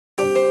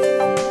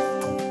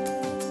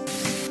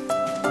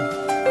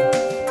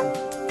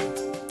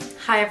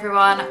Hi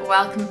everyone,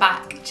 welcome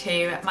back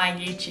to my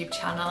YouTube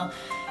channel.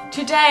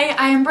 Today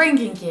I am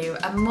bringing you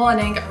a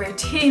morning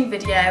routine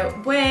video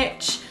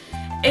which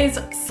is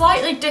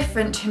slightly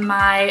different to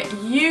my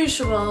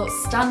usual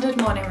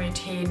standard morning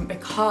routine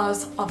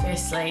because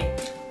obviously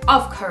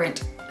of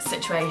current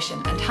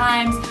situation and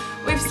times.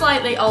 We've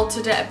slightly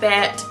altered it a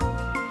bit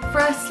for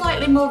a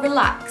slightly more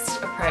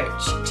relaxed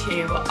approach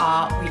to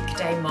our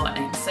weekday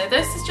morning. So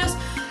this is just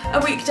a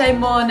weekday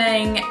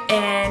morning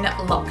in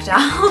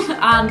lockdown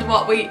and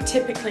what we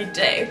typically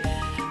do.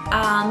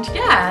 And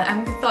yeah,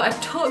 I thought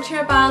I'd talk to you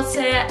about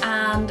it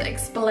and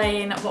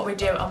explain what we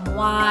do and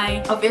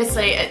why.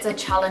 Obviously it's a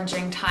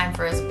challenging time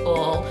for us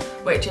all,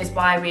 which is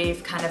why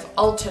we've kind of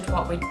altered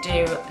what we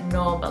do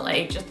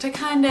normally, just to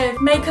kind of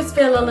make us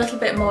feel a little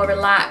bit more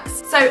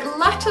relaxed. So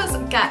let us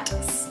get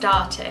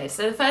started.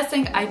 So the first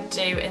thing I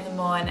do in the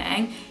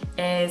morning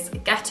is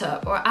get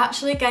up. We're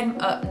actually getting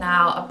up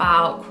now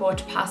about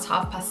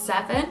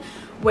 7:15,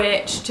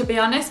 which to be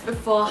honest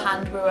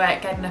beforehand we were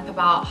getting up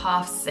about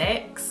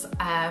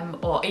 6:30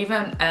 or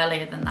even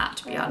earlier than that,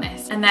 to be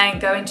honest, and then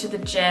going to the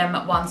gym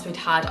once we'd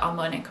had our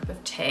morning cup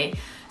of tea.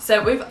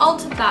 So we've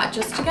altered that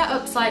just to get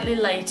up slightly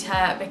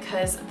later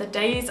because the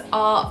days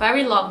are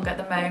very long at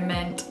the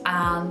moment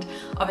and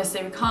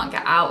obviously we can't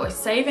get out. We're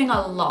saving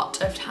a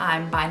lot of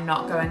time by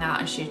not going out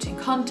and shooting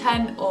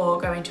content or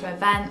going to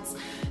events.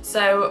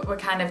 So we're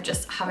kind of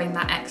just having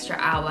that extra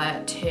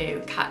hour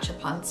to catch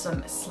up on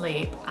some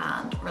sleep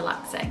and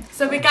relaxing.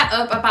 So we get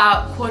up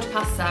about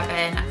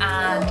 7:15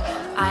 and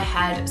I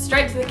head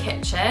straight to the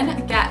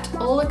kitchen, get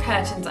all the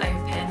curtains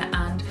open,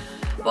 and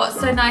what's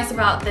so nice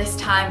about this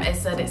time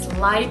is that it's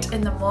light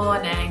in the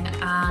morning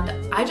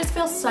and I just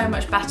feel so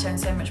much better and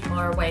so much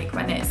more awake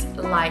when it's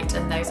light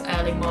and those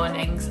early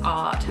mornings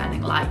are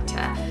turning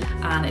lighter,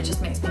 and it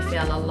just makes me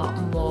feel a lot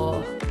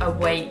more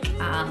awake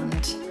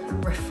and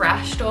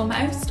refreshed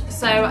almost.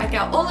 So I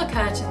get all the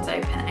curtains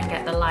open and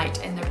get the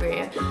light in the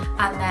room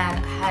and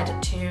then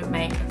head to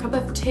make a cup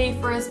of tea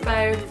for us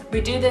both.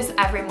 We do this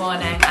every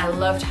morning. I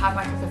love to have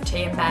my cup of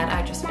tea in bed.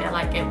 I just feel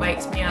like it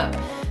wakes me up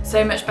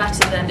so much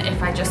better than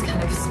if I just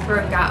kind of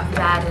sprung out of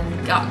bed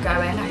and got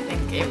going. I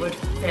think it would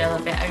feel a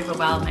bit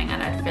overwhelming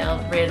and I'd feel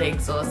really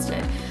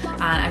exhausted,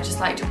 and I just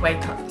like to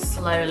wake up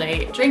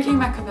slowly drinking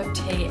my cup of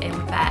tea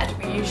in bed.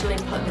 We usually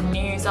put the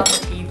news on the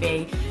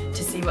TV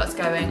to see what's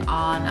going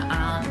on,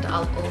 and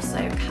I'll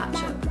also catch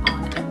up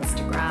on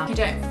Instagram. If you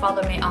don't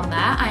follow me on there,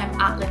 I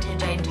am at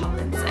Lydia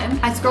Tomlinson.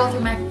 I scroll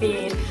through my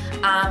feed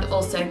and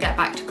also get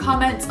back to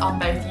comments on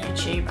both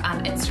YouTube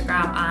and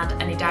Instagram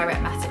and any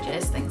direct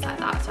messages, things like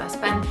that. So I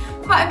spend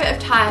quite a bit of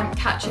time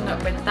catching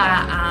up with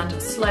that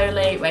and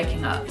slowly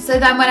waking up. So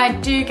then when I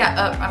do get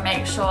up, I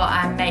make sure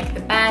I make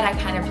the bed. I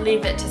kind of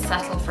leave it to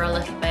settle for a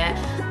little bit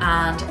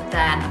and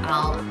then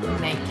I'll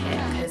make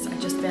it, because I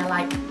just feel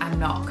like I'm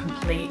not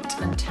complete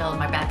until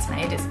my bed's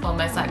made. It's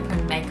almost like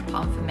putting makeup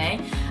on for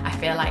me. I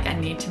feel like I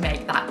need to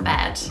make that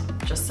bed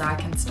just so I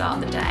can start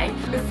the day.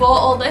 Before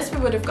all this we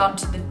would have gone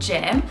to the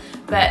gym,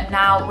 but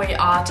now we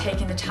are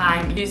taking the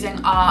time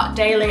using our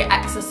daily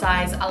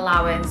exercise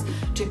allowance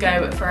to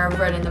go for a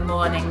run in the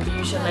morning.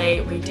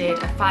 Usually we did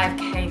a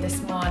 5k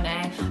this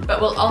morning,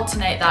 but we'll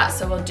alternate that,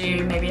 so we'll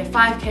do maybe a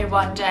 5k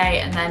one day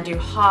and then do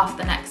half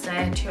the next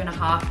day,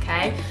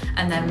 2.5k,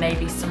 and then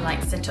maybe some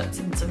like sit-ups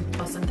and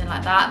or something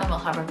like that, and then we'll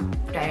have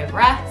a day of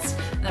rest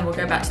and then we'll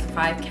go back to the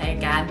 5k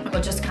again.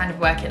 We'll just kind of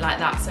work it like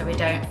that so we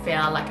don't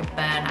feel like a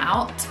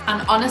burnout.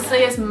 And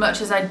honestly, as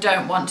much as I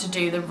don't want to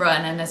do the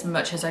run and as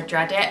much as I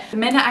dread it, the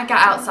minute I get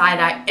outside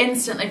I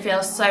instantly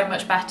feel so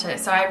much better.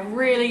 So I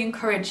really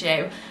encourage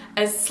you,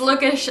 as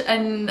sluggish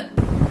and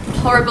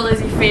horrible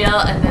as you feel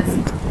and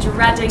as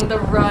dreading the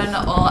run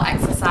or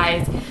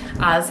exercise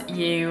as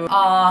you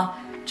are,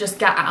 just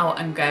get out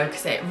and go,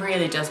 because it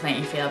really does make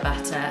you feel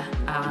better,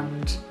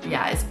 and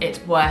yeah, it's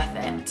worth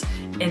it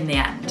in the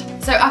end.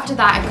 So after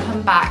that I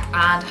come back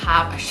and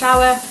have a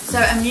shower. So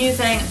I'm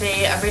using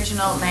the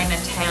original Mane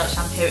and Tail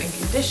shampoo and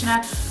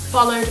conditioner,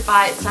 followed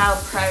by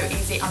Cell Pro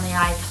Easy on the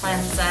Eye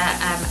cleanser,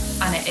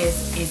 and it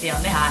is easy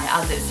on the eye,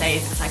 as it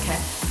says. It's like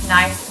a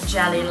nice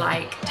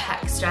jelly-like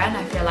texture and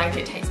I feel like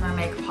it takes my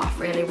makeup off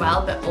really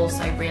well, but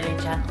also really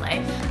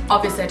gently.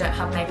 Obviously I don't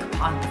have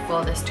makeup on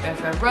before this to go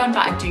for a run,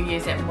 but I do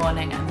use it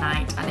morning and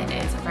night and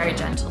it is very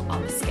gentle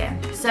on the skin.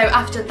 So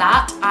after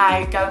that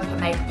I go and put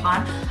makeup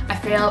on. I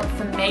feel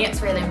for me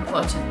it's really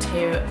important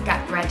to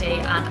get ready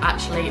and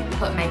actually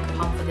put makeup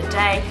on for the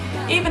day,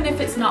 even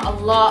if it's not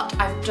a lot.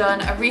 I've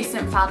done a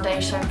recent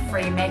foundation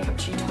free makeup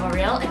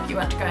tutorial. If you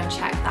want to go and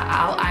check that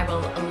out, I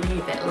will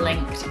leave it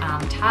linked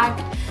and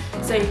tagged,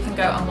 so you can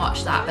go and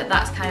watch that. But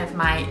that's kind of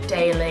my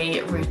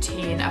daily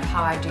routine of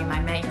how I do my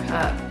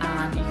makeup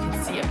and you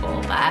can see it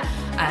all there.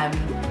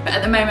 But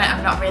at the moment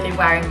I'm not really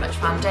wearing much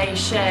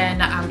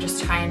foundation. I'm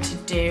just trying to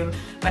do,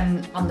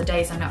 when on the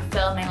days I'm not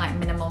filming, like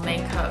minimal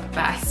makeup,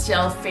 but I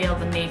still feel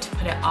the need to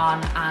put it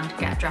on and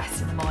get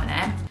dressed in the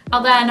morning.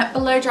 I'll then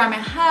blow dry my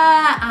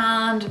hair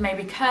and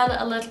maybe curl it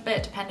a little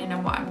bit depending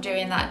on what I'm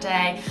doing that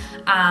day,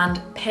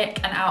 and pick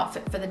an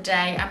outfit for the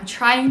day. I'm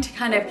trying to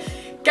kind of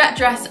get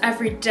dressed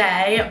every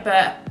day,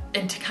 but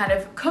into kind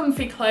of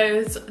comfy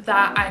clothes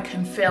that I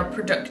can feel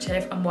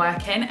productive and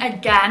work in.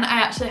 Again,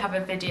 I actually have a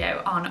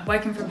video on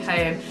working from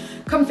home,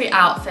 comfy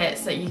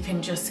outfits that you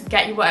can just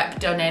get your work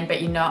done in,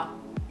 but you're not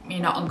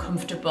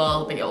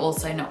uncomfortable, but you're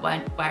also not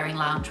wearing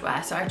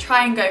loungewear. So I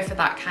try and go for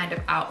that kind of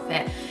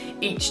outfit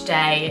each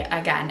day,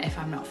 again, if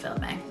I'm not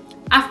filming.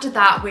 After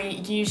that, we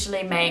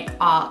usually make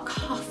our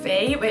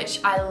coffee, which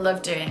I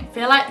love doing. I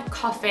feel like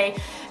coffee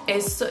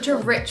is such a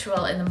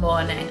ritual in the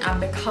morning,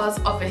 and because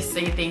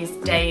obviously these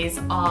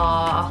days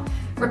are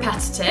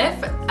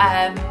repetitive,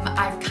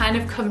 I've kind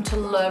of come to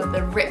love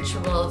the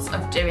rituals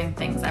of doing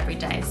things every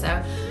day.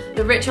 So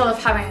the ritual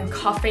of having a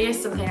coffee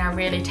is something I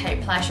really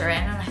take pleasure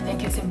in, and I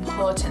think it's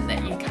important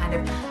that you kind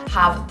of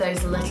have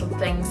those little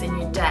things in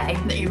your day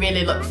that you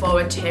really look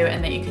forward to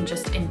and that you can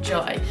just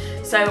enjoy.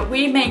 So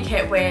we make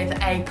it with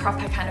a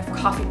proper kind of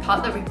coffee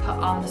pot that we put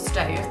on the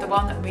stove. The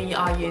one that we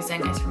are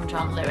using is from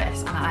John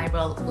Lewis, and I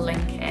will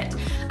link it.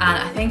 And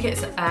I think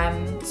it's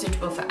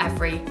suitable for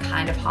every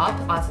kind of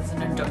hob, as is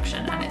an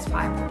induction, and it's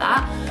fine with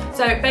that.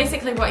 So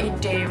basically what you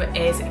do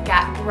is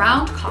get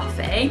ground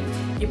coffee,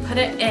 you put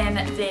it in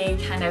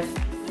the kind of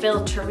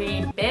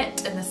filtery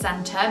bit in the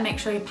center, make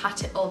sure you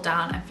pat it all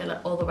down and fill it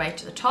all the way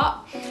to the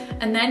top,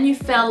 and then you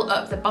fill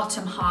up the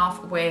bottom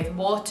half with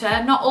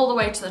water, not all the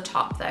way to the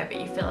top though, but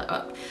you fill it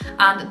up.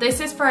 And this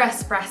is for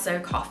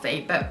espresso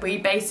coffee, but we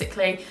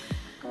basically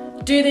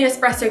do the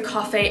espresso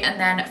coffee and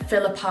then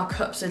fill up our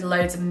cups with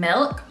loads of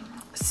milk.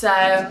 So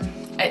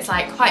it's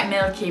like quite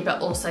milky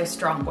but also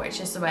strong, which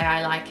is the way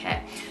I like it.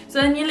 So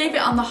then you leave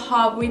it on the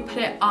hob. We put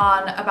it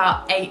on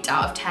about 8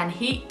 out of 10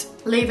 heat.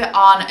 Leave it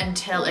on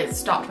until it's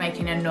stopped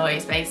making a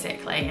noise,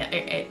 basically.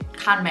 It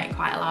can make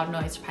quite a loud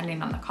noise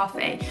depending on the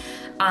coffee.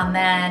 And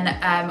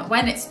then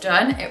when it's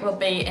done, it will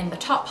be in the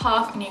top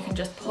half and you can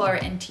just pour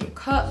it into your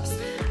cups.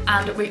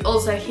 And we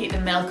also heat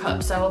the milk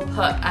up, so we'll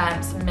put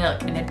some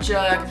milk in a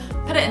jug,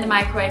 put it in the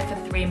microwave for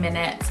 3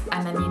 minutes,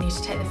 and then you need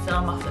to take the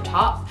film off the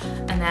top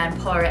and then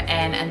pour it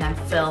in and then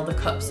fill the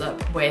cups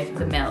up with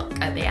the milk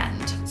at the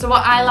end. So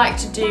what I like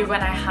to do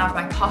when I have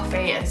my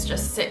coffee is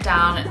just sit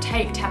down and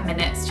take 10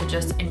 minutes to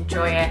just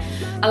enjoy it.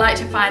 I like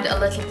to find a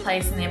little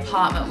place in the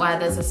apartment where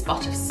there's a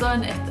spot of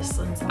sun if the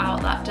sun's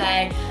out that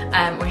day.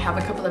 We have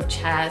a couple of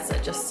chairs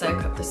that just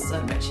soak up the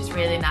sun, which is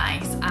really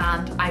nice,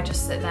 and I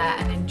just sit there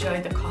and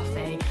enjoy the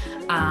coffee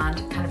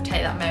and kind of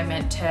take that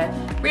moment to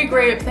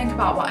regroup, think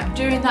about what I'm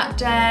doing that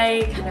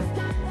day, kind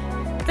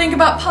of think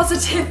about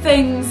positive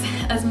things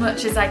as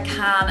much as I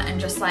can, and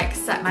just like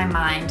set my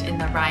mind in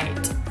the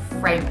right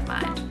frame of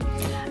mind.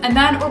 And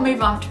then we'll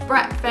move on to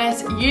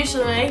breakfast.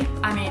 Usually,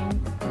 I mean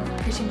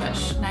pretty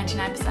much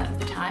 99% of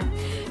the time,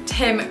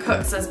 Tim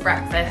cooks us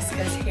breakfast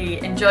because he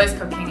enjoys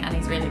cooking and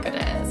he's really good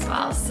at it as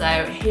well.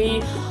 So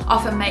he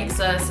often makes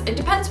us, it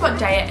depends what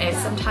day it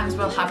is, sometimes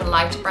we'll have a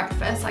lighter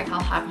breakfast, like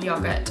I'll have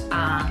yogurt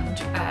and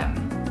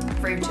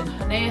fruit and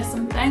honey or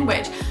something,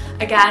 which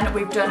again,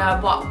 we've done a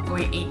what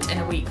we eat in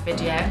a week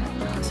video,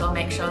 so I'll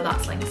make sure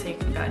that's linked so you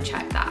can go and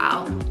check that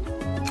out.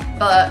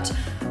 But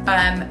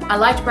a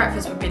lighter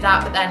breakfast would be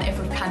that, but then if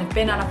we've kind of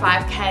been on a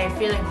 5k,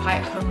 feeling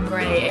quite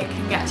hungry, it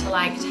can get to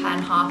like 10,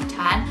 half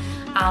 10,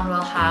 and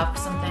we'll have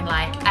something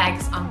like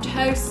eggs on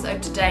toast. So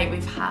today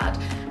we've had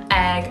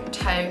egg,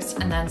 toast,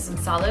 and then some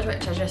salad,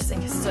 which I just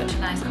think is such a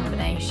nice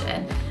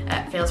combination.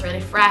 It feels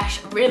really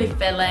fresh, really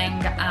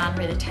filling, and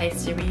really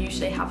tasty. We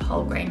usually have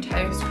whole grain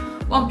toast,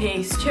 1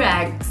 piece, 2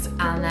 eggs,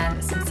 and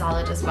then some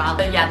salad as well.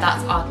 But yeah,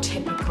 that's our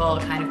typical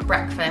kind of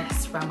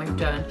breakfast when we've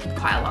done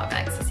quite a lot of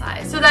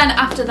exercise. So then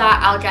after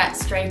that, I'll get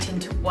straight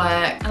into work.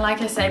 And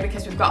like I say,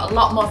 because we've got a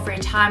lot more free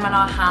time on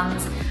our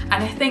hands,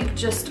 and I think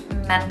just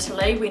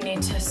mentally we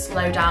need to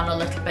slow down a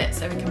little bit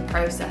so we can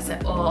process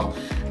it all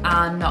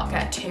and not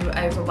get too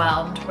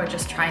overwhelmed. We're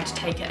just trying to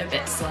take it a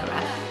bit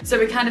slower. So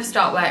we kind of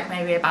start work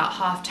maybe about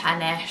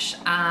 10:30ish,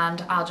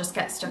 and I'll just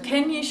get stuck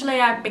in. Usually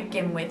I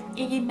begin with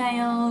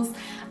emails,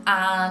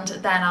 and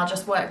then I'll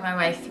just work my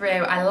way through.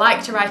 I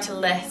like to write a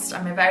list.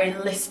 I'm a very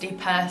listy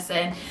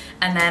person,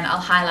 and then I'll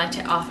highlight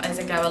it off as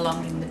I go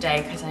along in the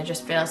day because I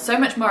just feel so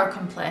much more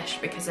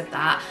accomplished because of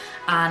that,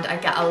 and I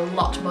get a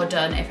lot more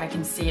done if I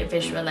can see it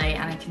visually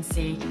and I can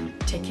see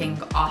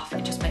ticking off.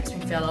 It just makes me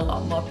feel a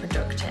lot more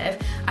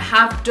productive. I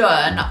have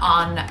done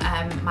on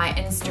my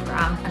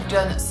Instagram, I've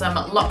done some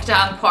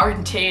lockdown,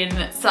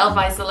 quarantine,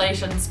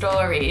 self-isolation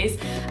stories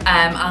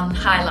and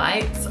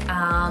highlights,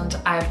 and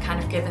I've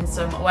kind of given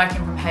some working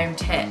from home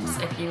tips.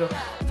 If you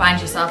find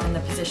yourself in the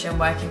position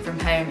working from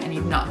home and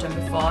you've not done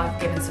before, I've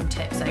given some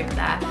tips over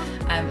there,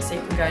 so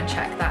you can go and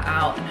check that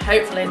out, and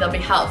hopefully they'll be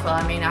helpful.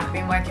 I mean, I've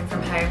been working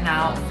from home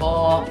now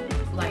for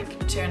like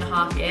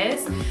 2.5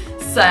 years,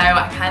 so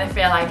I kind of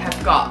feel like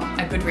I've got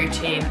a good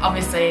routine.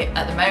 Obviously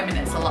at the moment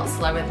it's a lot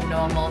slower than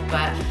normal,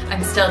 but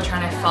I'm still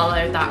trying to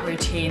follow that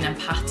routine and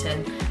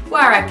pattern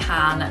where I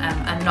can,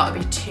 and not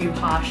be too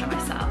harsh on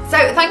myself. So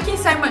thank you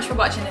so much for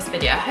watching this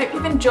video. I hope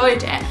you've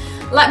enjoyed it.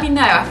 Let me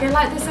know. I feel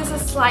like this is a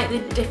slightly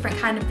different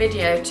kind of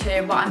video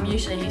to what I'm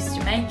usually used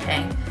to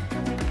making.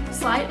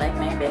 Slightly,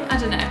 maybe? I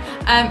don't know.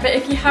 But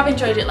if you have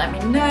enjoyed it, let me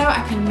know.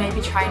 I can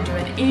maybe try and do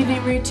an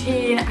evening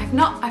routine.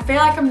 I feel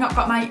like I've not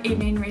got my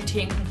evening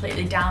routine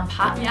completely down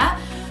pat yet,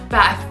 but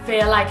I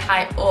feel like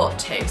I ought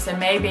to, so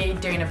maybe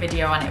doing a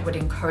video on it would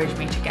encourage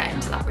me to get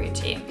into that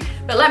routine.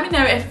 But let me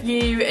know if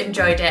you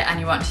enjoyed it and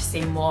you want to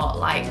see more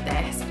like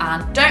this,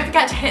 and don't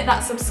forget to hit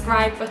that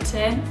subscribe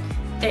button.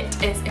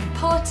 It is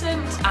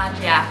important, and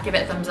yeah, give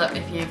it a thumbs up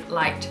if you've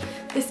liked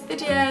this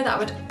video. That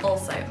would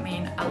also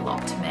mean a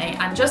lot to me.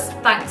 And just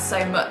thanks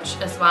so much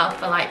as well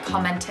for like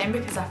commenting,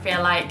 because I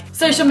feel like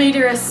social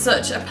media is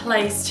such a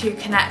place to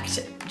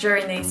connect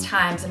during these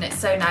times, and it's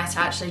so nice to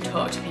actually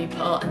talk to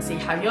people and see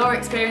how you're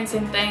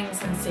experiencing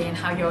things and seeing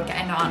how you're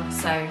getting on.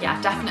 So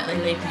yeah, definitely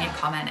leave me a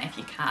comment if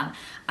you can,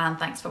 and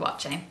thanks for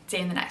watching. See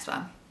you in the next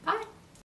one. Bye.